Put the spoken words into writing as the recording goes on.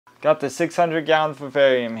Got the 600 gallon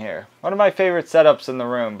vivarium here. One of my favorite setups in the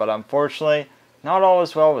room, but unfortunately, not all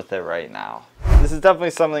is well with it right now. This is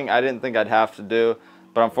definitely something I didn't think I'd have to do,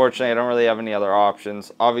 but unfortunately I don't really have any other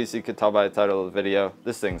options. Obviously you could tell by the title of the video,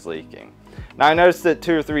 this thing's leaking. Now I noticed that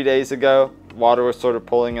 2 or 3 days ago, water was sort of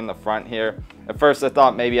pooling in the front here. At first I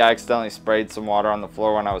thought maybe I accidentally sprayed some water on the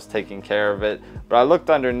floor when I was taking care of it, but I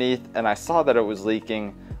looked underneath and I saw that it was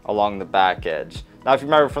leaking along the back edge. Now if you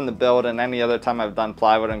remember from the build and any other time I've done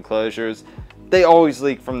plywood enclosures, they always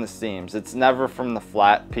leak from the seams. It's never from the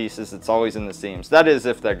flat pieces, it's always in the seams. That is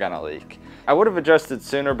if they're gonna leak. I would have adjusted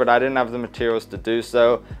sooner, but I didn't have the materials to do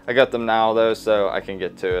so. I got them now though, so I can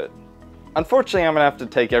get to it. Unfortunately, I'm gonna have to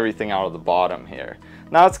take everything out of the bottom here.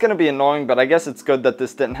 Now it's gonna be annoying, but I guess it's good that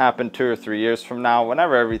this didn't happen 2 or 3 years from now,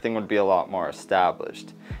 whenever everything would be a lot more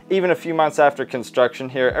established. Even a few months after construction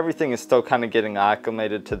here, everything is still kind of getting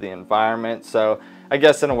acclimated to the environment, so I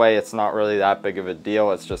guess in a way it's not really that big of a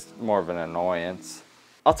deal, it's just more of an annoyance.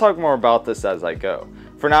 I'll talk more about this as I go.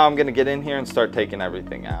 For now, I'm gonna get in here and start taking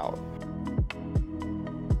everything out.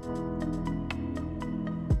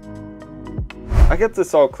 I get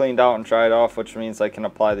this all cleaned out and dried off, which means I can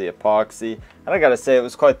apply the epoxy. And I gotta say, it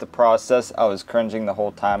was quite the process. I was cringing the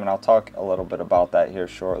whole time, and I'll talk a little bit about that here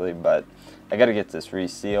shortly, but I gotta get this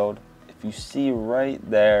resealed. If you see right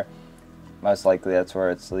there, most likely that's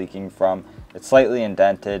where it's leaking from. It's slightly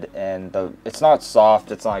indented, and it's not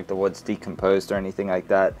soft. It's not like the wood's decomposed or anything like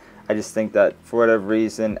that. I just think that for whatever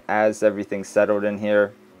reason, as everything settled in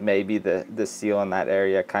here, maybe the seal in that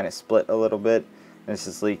area kind of split a little bit. And it's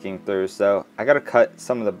just leaking through, so I gotta cut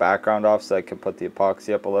some of the background off so I can put the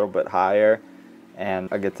epoxy up a little bit higher, and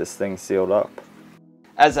I'll get this thing sealed up.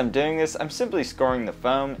 As I'm doing this, I'm simply scoring the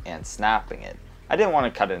foam and snapping it. I didn't want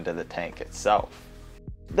to cut into the tank itself.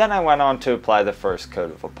 Then I went on to apply the first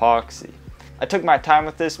coat of epoxy. I took my time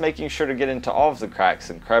with this, making sure to get into all of the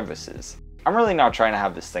cracks and crevices. I'm really not trying to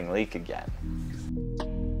have this thing leak again.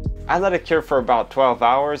 I let it cure for about 12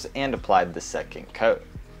 hours and applied the second coat.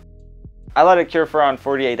 I let it cure for around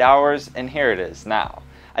 48 hours, and here it is now.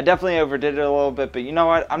 I definitely overdid it a little bit, but you know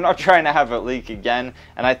what? I'm not trying to have it leak again,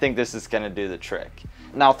 and I think this is going to do the trick.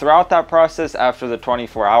 Now, throughout that process, after the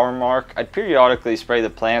 24-hour mark, I'd periodically spray the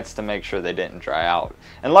plants to make sure they didn't dry out.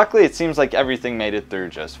 And luckily, it seems like everything made it through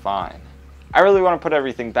just fine. I really want to put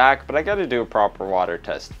everything back, but I got to do a proper water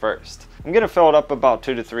test first. I'm going to fill it up about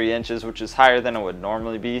 2 to 3 inches, which is higher than it would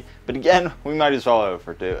normally be, but again, we might as well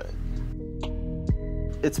overdo it.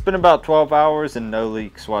 It's been about 12 hours and no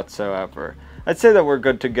leaks whatsoever. I'd say that we're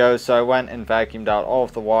good to go, so I went and vacuumed out all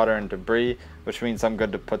of the water and debris, which means I'm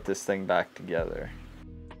good to put this thing back together.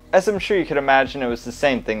 As I'm sure you could imagine, it was the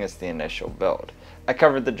same thing as the initial build. I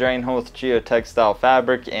covered the drain hole with geotextile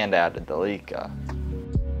fabric and added the leca.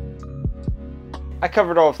 I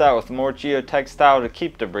covered all of that with more geotextile to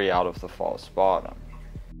keep debris out of the false bottom.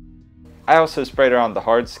 I also sprayed around the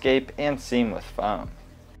hardscape and seam with foam.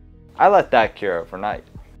 I let that cure overnight.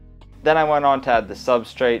 Then I went on to add the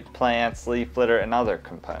substrate, plants, leaf litter, and other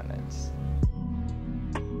components.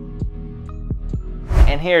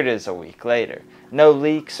 And here it is a week later. No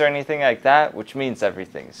leaks or anything like that, which means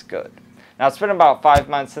everything's good. Now it's been about 5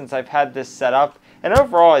 months since I've had this set up, and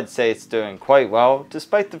overall I'd say it's doing quite well,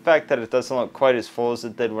 despite the fact that it doesn't look quite as full as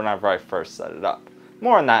it did whenever I first set it up.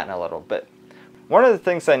 More on that in a little bit. One of the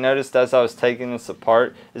things I noticed as I was taking this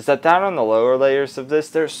apart is that down on the lower layers of this,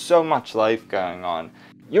 there's so much life going on.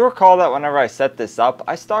 You'll recall that whenever I set this up,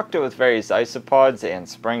 I stocked it with various isopods and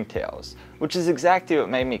springtails, which is exactly what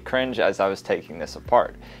made me cringe as I was taking this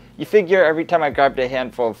apart. You figure every time I grabbed a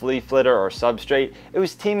handful of leaf litter or substrate, it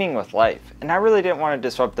was teeming with life, and I really didn't want to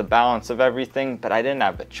disrupt the balance of everything, but I didn't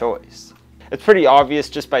have a choice. It's pretty obvious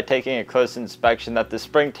just by taking a close inspection that the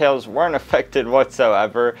springtails weren't affected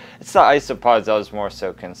whatsoever. It's the isopods I was more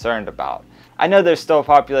so concerned about. I know there's still a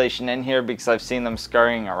population in here because I've seen them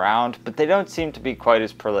scurrying around, but they don't seem to be quite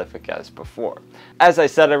as prolific as before. As I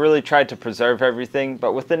said, I really tried to preserve everything,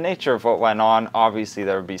 but with the nature of what went on, obviously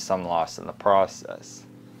there would be some loss in the process.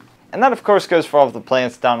 And that of course goes for all of the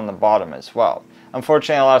plants down on the bottom as well.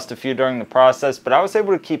 Unfortunately, I lost a few during the process, but I was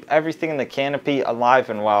able to keep everything in the canopy alive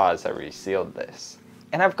and well as I resealed this.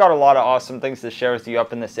 And I've got a lot of awesome things to share with you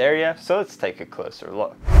up in this area, so let's take a closer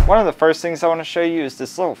look. One of the first things I want to show you is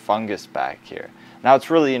this little fungus back here. Now it's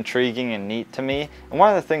really intriguing and neat to me, and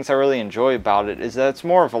one of the things I really enjoy about it is that it's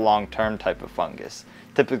more of a long-term type of fungus.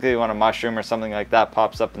 Typically when a mushroom or something like that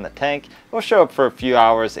pops up in the tank, it will show up for a few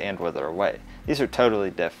hours and wither away. These are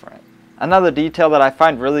totally different. Another detail that I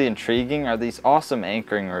find really intriguing are these awesome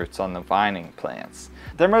anchoring roots on the vining plants.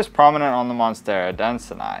 They're most prominent on the Monstera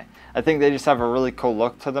densinae. I think they just have a really cool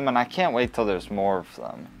look to them, and I can't wait till there's more of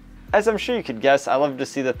them. As I'm sure you could guess, I love to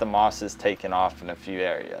see that the moss is taken off in a few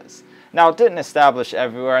areas. Now, it didn't establish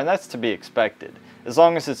everywhere, and that's to be expected. As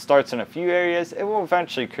long as it starts in a few areas, it will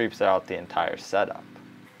eventually creep throughout the entire setup.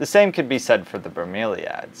 The same could be said for the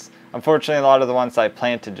bromeliads. Unfortunately, a lot of the ones I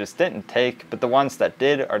planted just didn't take, but the ones that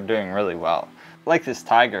did are doing really well. Like this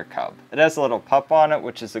tiger cub. It has a little pup on it,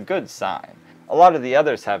 which is a good sign. A lot of the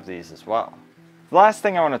others have these as well. The last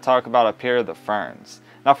thing I want to talk about up here are the ferns.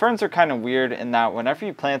 Now, ferns are kind of weird in that whenever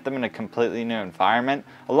you plant them in a completely new environment,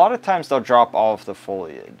 a lot of times they'll drop all of the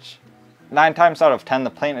foliage. 9 times out of 10 the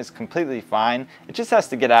plant is completely fine, it just has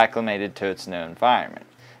to get acclimated to its new environment.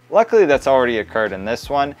 Luckily that's already occurred in this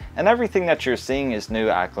one, and everything that you're seeing is new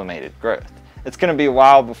acclimated growth. It's going to be a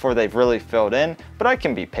while before they've really filled in, but I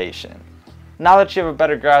can be patient. Now that you have a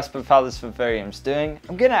better grasp of how this vivarium's doing,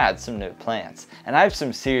 I'm going to add some new plants, and I have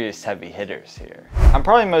some serious heavy hitters here. I'm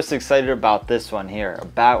probably most excited about this one here, a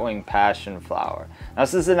batwing passion flower. Now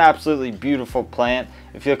this is an absolutely beautiful plant.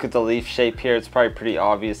 If you look at the leaf shape here, it's probably pretty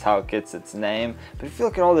obvious how it gets its name, but if you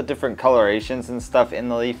look at all the different colorations and stuff in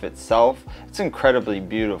the leaf itself, it's incredibly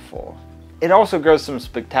beautiful. It also grows some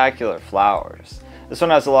spectacular flowers. This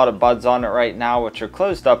one has a lot of buds on it right now, which are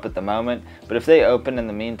closed up at the moment, but if they open in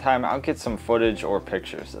the meantime, I'll get some footage or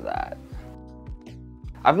pictures of that.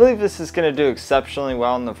 I believe this is going to do exceptionally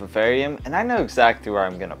well in the vivarium, and I know exactly where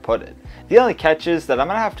I'm going to put it. The only catch is that I'm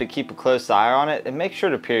going to have to keep a close eye on it and make sure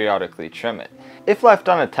to periodically trim it. If left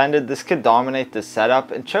unattended, this could dominate the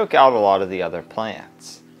setup and choke out a lot of the other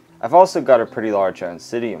plants. I've also got a pretty large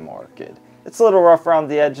Oncidium orchid. It's a little rough around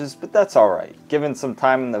the edges, but that's alright. Given some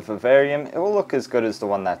time in the vivarium, it will look as good as the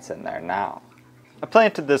one that's in there now. I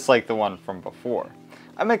planted this like the one from before.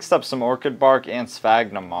 I mixed up some orchid bark and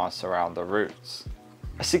sphagnum moss around the roots.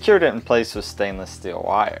 I secured it in place with stainless steel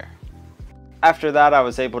wire. After that, I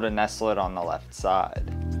was able to nestle it on the left side.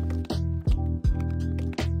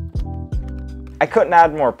 I couldn't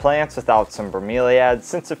add more plants without some bromeliads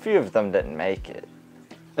since a few of them didn't make it.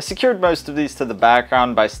 I secured most of these to the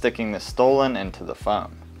background by sticking the stolon into the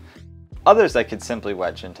foam. Others I could simply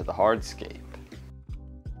wedge into the hardscape.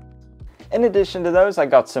 In addition to those, I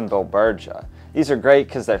got some bilbergia. These are great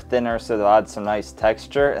because they're thinner, so they'll add some nice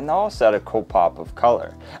texture, and they'll also add a cool pop of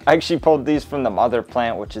color. I actually pulled these from the mother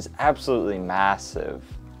plant, which is absolutely massive.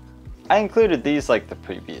 I included these like the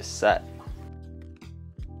previous set.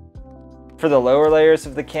 For the lower layers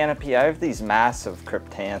of the canopy, I have these massive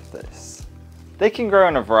cryptanthus. They can grow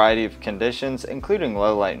in a variety of conditions, including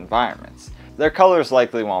low light environments. Their colors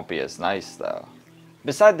likely won't be as nice though.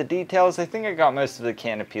 Beside the details, I think I got most of the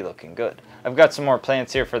canopy looking good. I've got some more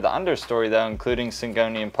plants here for the understory though, including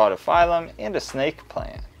Syngonium podophyllum and a snake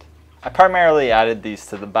plant. I primarily added these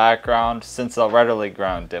to the background since they'll readily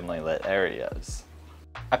grow in dimly lit areas.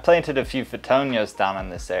 I planted a few Phoetonias down in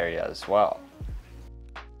this area as well.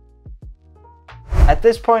 At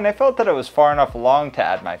this point, I felt that it was far enough along to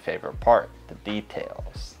add my favorite part, the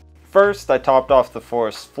details. First, I topped off the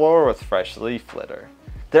forest floor with fresh leaf litter.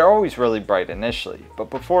 They're always really bright initially, but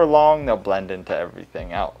before long they'll blend into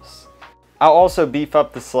everything else. I'll also beef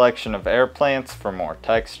up the selection of air plants for more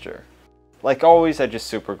texture. Like always, I just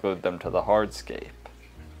super glued them to the hardscape.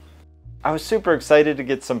 I was super excited to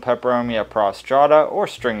get some Peperomia prostrata or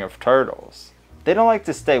string of turtles. They don't like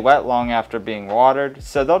to stay wet long after being watered,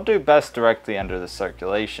 so they'll do best directly under the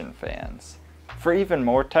circulation fans. For even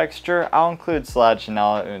more texture, I'll include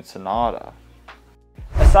Selaginella uncinata.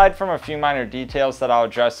 Aside from a few minor details that I'll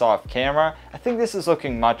address off camera, I think this is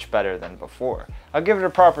looking much better than before. I'll give it a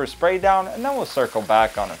proper spray down and then we'll circle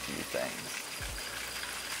back on a few things.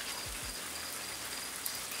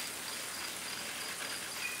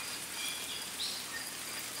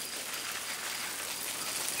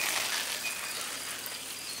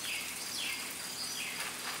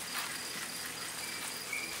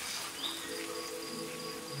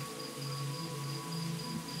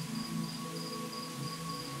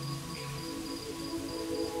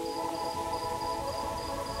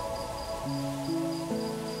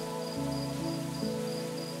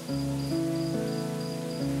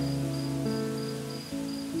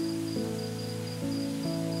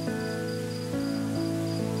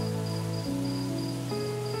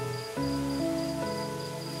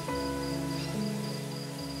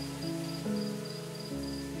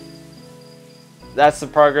 That's the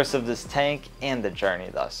progress of this tank and the journey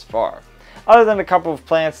thus far. Other than a couple of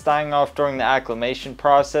plants dying off during the acclimation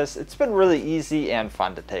process, it's been really easy and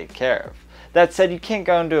fun to take care of. That said, you can't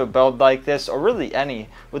go into a build like this, or really any,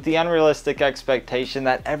 with the unrealistic expectation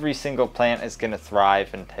that every single plant is going to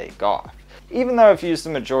thrive and take off. Even though I've used the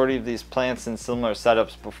majority of these plants in similar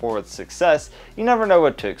setups before with success, you never know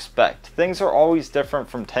what to expect. Things are always different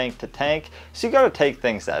from tank to tank, so you gotta take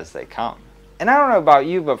things as they come. And I don't know about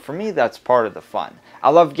you, but for me that's part of the fun. I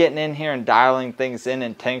love getting in here and dialing things in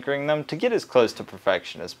and tinkering them to get as close to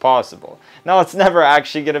perfection as possible. Now it's never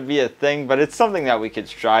actually gonna be a thing, but it's something that we could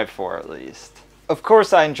strive for at least. Of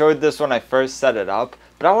course I enjoyed this when I first set it up,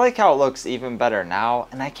 but I like how it looks even better now,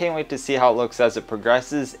 and I can't wait to see how it looks as it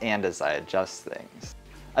progresses and as I adjust things.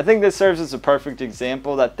 I think this serves as a perfect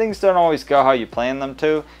example that things don't always go how you plan them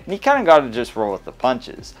to, and you kinda gotta just roll with the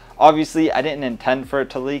punches. Obviously, I didn't intend for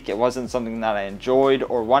it to leak, it wasn't something that I enjoyed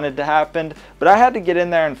or wanted to happen, but I had to get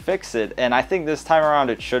in there and fix it, and I think this time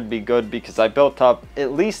around it should be good because I built up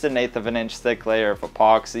at least 1/8 of an inch thick layer of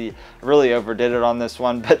epoxy. I really overdid it on this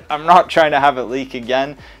one, but I'm not trying to have it leak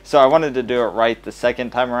again, so I wanted to do it right the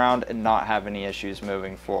second time around and not have any issues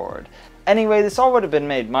moving forward. Anyway, this all would have been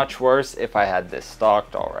made much worse if I had this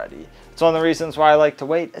stocked already. It's one of the reasons why I like to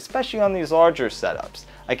wait, especially on these larger setups.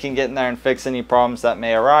 I can get in there and fix any problems that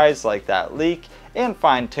may arise, like that leak, and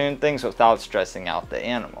fine-tune things without stressing out the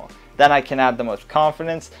animal. Then I can add them with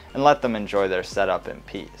confidence and let them enjoy their setup in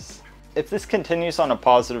peace. If this continues on a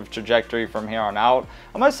positive trajectory from here on out,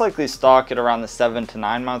 I'll most likely stock it around the 7 to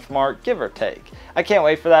 9 month mark, give or take. I can't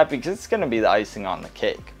wait for that because it's going to be the icing on the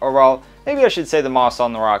cake. Or well, maybe I should say the moss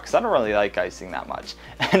on the rock because I don't really like icing that much.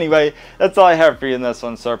 Anyway, that's all I have for you in this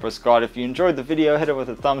one, Serpa Squad. If you enjoyed the video, hit it with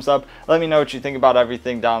a thumbs up. Let me know what you think about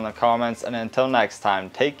everything down in the comments. And until next time,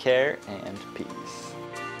 take care and peace.